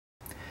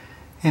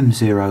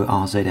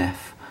M0RZF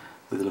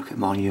with a look at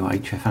my new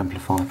HF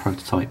amplifier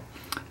prototype.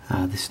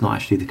 This is not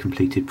actually the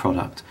completed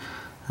product.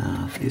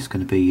 It's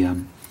going to be,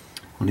 I'm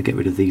going to get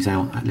rid of these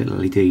little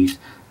LEDs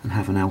and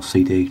have an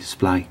LCD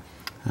display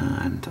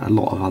and a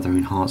lot of other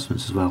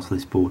enhancements as well to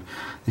this board.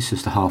 This is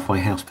just a halfway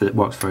house, but it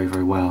works very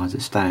well as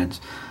it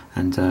stands,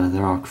 and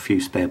there are a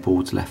few spare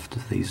boards left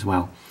of these as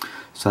well.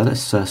 So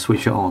let's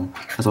switch it on.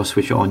 As I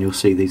switch it on, you'll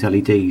see these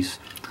LEDs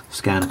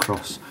scan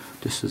across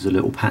just as a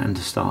little pattern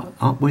to start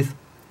up with.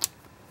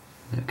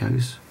 There it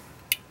goes.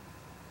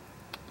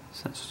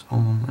 So that's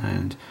on,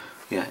 and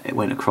yeah, it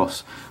went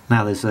across.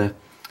 Now there's an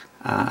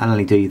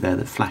LED there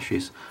that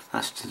flashes.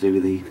 That's to do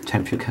with the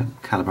temperature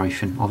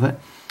calibration of it.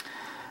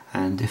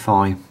 And if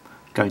I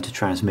go into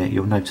transmit,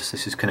 you'll notice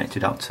this is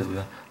connected up to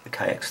the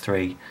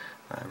KX3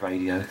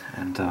 radio,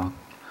 and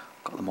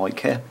got the mic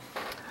here.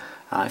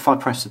 If I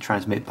press the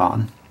transmit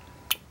button,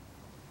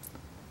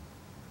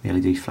 the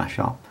LEDs flash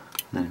up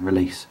and then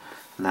release.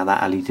 Now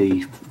that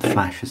LED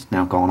flash has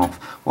now gone off.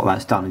 What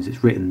that's done is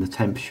it's written the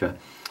temperature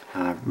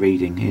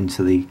reading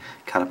into the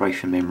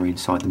calibration memory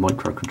inside the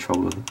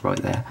microcontroller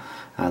right there.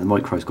 The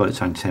micro's got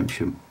its own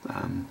temperature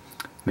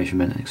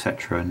measurement,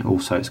 etc., and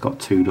also it's got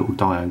two little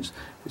diodes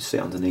which sit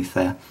underneath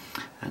there,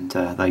 and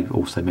they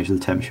also measure the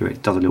temperature.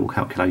 It does a little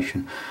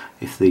calculation.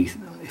 If the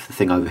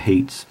thing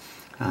overheats,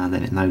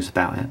 then it knows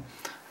about it.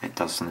 It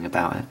does something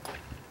about it.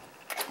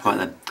 Right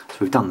then, so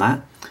we've done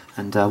that,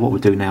 and what we'll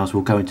do now is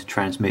we'll go into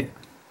transmit.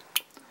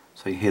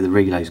 So you hear the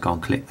relay's gone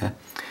click there.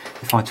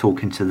 If I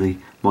talk into the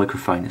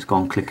microphone, it's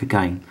gone click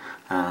again.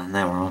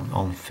 Now we're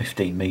on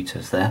 15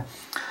 meters there.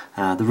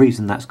 The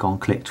reason that's gone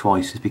click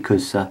twice is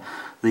because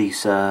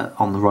these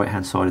on the right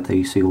hand side of there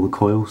you see all the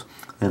coils.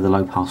 They're the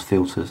low pass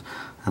filters,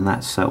 and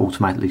that's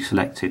automatically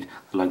selected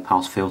the low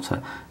pass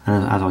filter.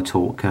 And as I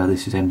talk,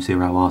 this is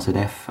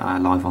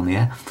M0RZF live on the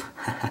air.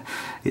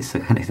 It's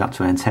connected up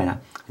to an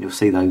antenna. You'll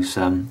see those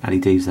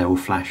LEDs there will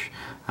flash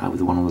with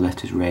the one on the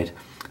left is red.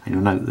 And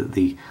you'll note that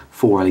the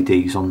four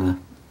LEDs on the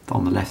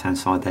left hand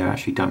side there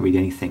actually don't read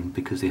anything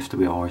because the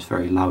SWR is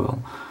very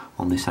low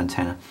on this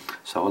antenna.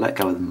 So I'll let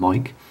go of the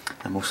mic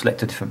and we'll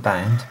select a different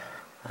band.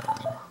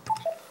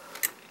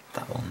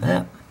 That one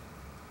there.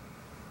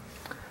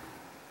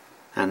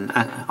 And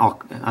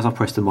as I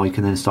press the mic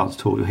and then start to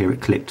talk, you'll hear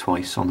it click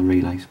twice on the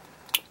relays.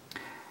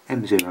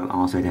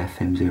 M0RZF,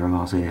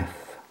 M0RZF.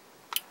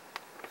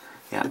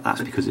 Yeah,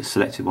 that's because it's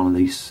selected one of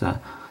these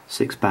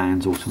 6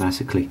 bands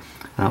automatically.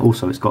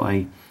 Also, it's got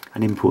an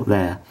input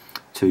there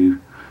to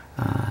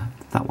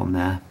that one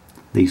there.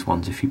 These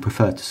ones, if you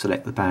prefer to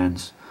select the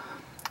bands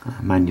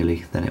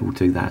manually, then it will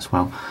do that as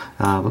well.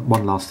 But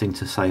one last thing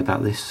to say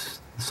about this,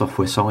 the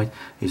software side,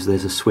 is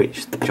there's a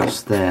switch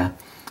just there,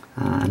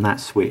 and that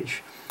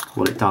switch,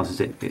 what it does is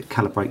it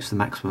calibrates the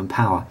maximum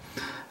power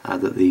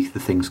that the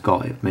thing's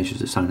got. It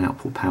measures its own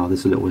output power.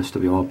 There's a little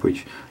SWR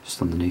bridge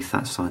just underneath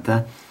that side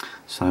there.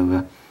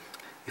 So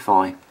if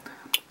I,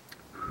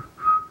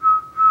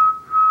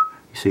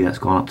 you see that's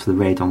gone up to the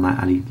red on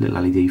that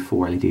little LED,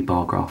 4 LED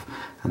bar graph,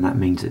 and that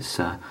means it's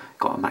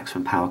got a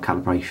maximum power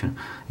calibration.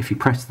 If you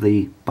press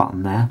the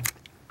button there,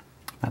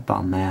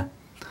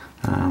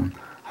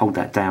 hold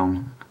that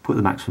down, put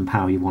the maximum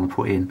power you want to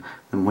put in,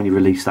 and when you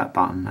release that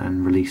button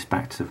and release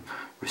back to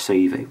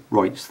receive, it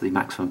writes the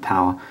maximum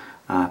power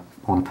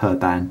on a per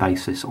band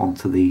basis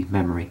onto the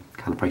memory,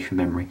 calibration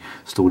memory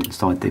stored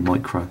inside the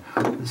micro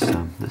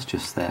that's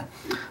just there.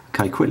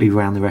 Okay, quickly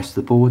around the rest of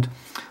the board.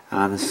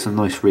 There's some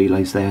nice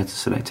relays there to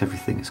select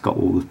everything. It's got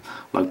all the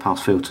low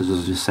pass filters,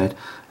 as I just said.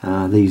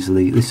 This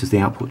is the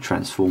output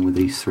transformer with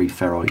these 3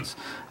 ferrites.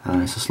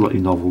 It's a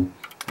slightly novel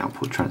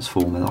output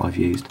transformer that I've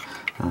used.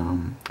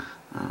 I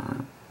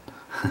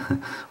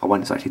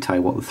won't exactly tell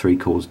you what the 3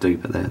 cores do,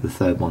 but the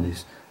third one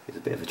is a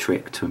bit of a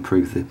trick to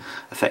improve the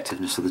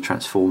effectiveness of the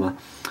transformer.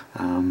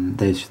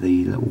 There's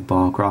the little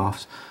bar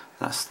graphs.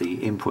 That's the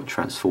input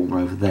transformer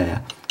over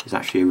there. It's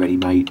actually a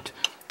ready-made,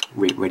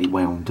 ready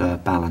wound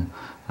balun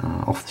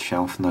off the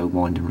shelf, no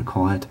winding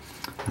required,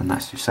 and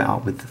that's set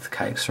up with the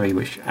KX3,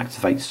 which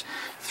activates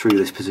through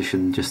this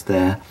position just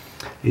there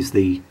is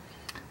the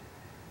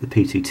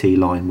PTT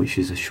line, which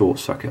is a short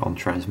circuit on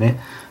transmit,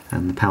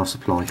 and the power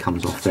supply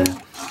comes off there,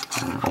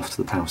 off to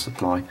the power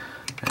supply,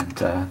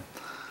 and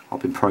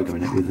I've been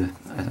programming it with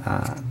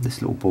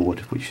this little board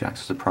which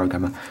acts as a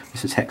programmer.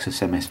 It's a Texas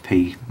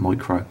MSP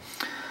micro,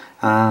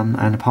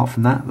 and apart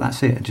from that,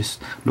 that's it.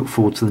 Just look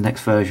forward to the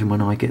next version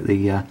when I get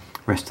the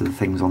rest of the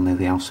things on there,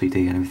 the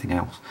LCD and everything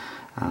else.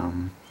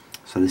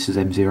 So this is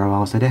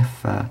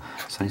M0RZF,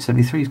 saying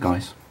 73s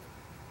guys.